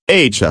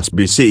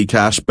HSBC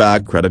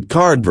Cashback Credit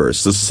Card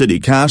versus Citi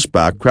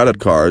Cashback Credit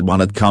Card. When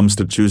it comes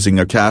to choosing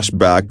a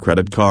cashback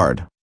credit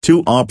card,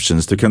 two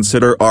options to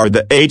consider are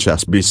the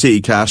HSBC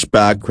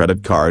Cashback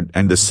Credit Card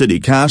and the Citi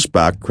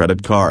Cashback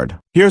Credit Card.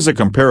 Here's a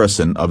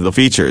comparison of the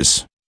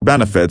features,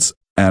 benefits,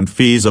 and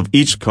fees of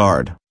each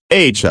card.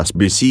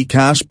 HSBC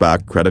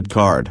Cashback Credit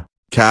Card.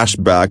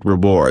 Cashback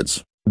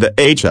rewards. The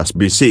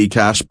HSBC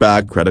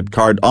Cashback Credit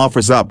Card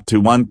offers up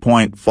to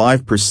 1.5%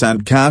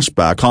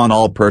 cashback on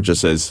all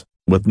purchases,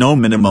 with no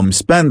minimum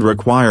spend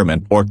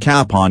requirement or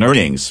cap on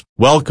earnings.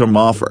 Welcome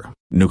offer.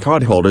 New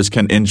cardholders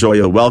can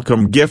enjoy a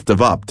welcome gift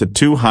of up to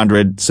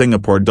 200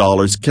 Singapore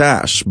dollars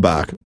cash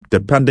back,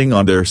 depending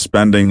on their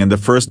spending in the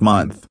first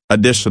month.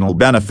 Additional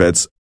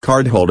benefits.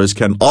 Cardholders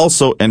can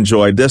also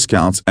enjoy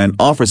discounts and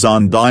offers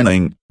on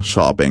dining,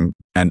 shopping,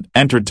 and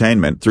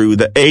entertainment through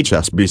the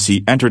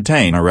HSBC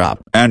Entertainer app.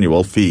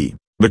 Annual fee.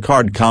 The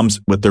card comes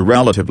with the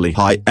relatively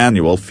high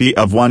annual fee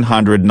of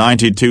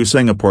 192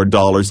 Singapore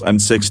dollars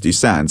and 60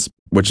 cents,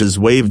 which is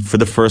waived for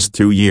the first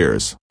 2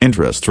 years.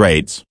 Interest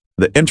rates.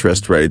 The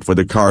interest rate for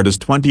the card is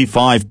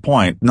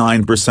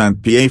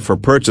 25.9% PA for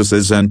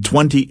purchases and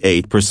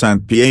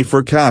 28% PA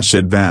for cash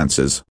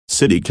advances.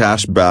 Citi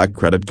Cashback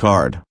Credit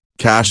Card.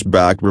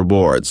 Cashback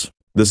rewards.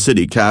 The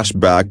Citi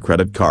Cashback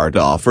Credit Card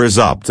offers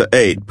up to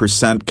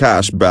 8%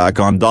 cashback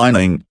on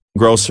dining,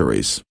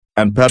 groceries,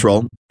 and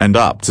petrol, and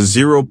up to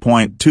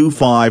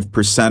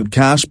 0.25%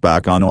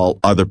 cashback on all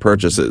other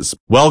purchases.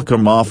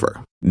 Welcome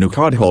offer. New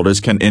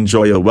cardholders can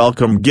enjoy a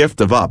welcome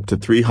gift of up to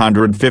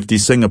 350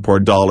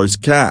 Singapore dollars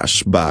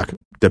cash back,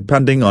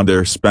 depending on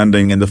their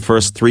spending in the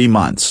first 3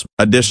 months.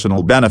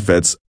 Additional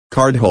benefits.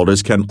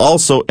 Cardholders can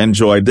also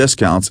enjoy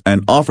discounts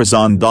and offers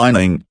on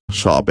dining,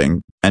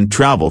 shopping, and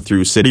travel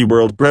through Citi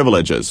World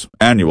Privileges.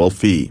 Annual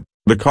fee.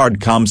 The card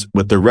comes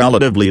with the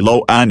relatively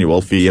low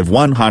annual fee of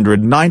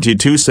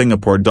 192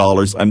 Singapore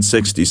dollars and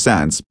 60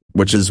 cents,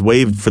 which is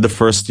waived for the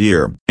first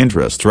year.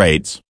 Interest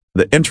rates.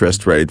 The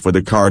interest rate for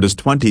the card is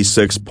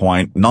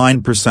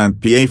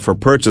 26.9% PA for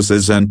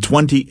purchases and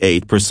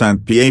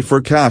 28% PA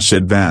for cash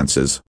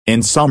advances.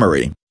 In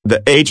summary,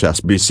 the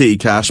HSBC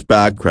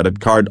Cashback Credit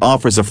Card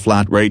offers a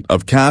flat rate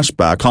of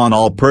cashback on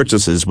all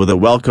purchases with a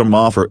welcome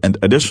offer and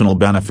additional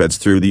benefits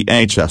through the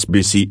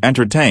HSBC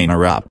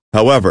Entertainer app.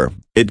 However,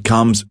 it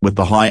comes with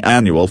a high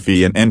annual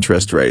fee and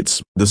interest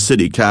rates. The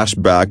Citi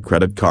Cashback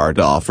Credit Card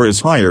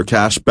offers higher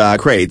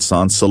cashback rates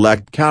on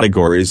select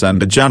categories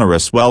and a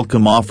generous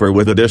welcome offer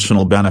with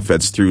additional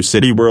benefits through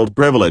Citi World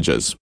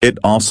Privileges. It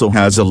also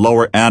has a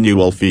lower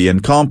annual fee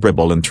and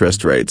comparable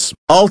interest rates.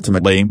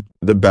 Ultimately,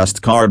 the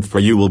best card for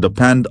you will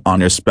depend on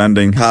your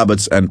spending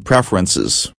habits and preferences.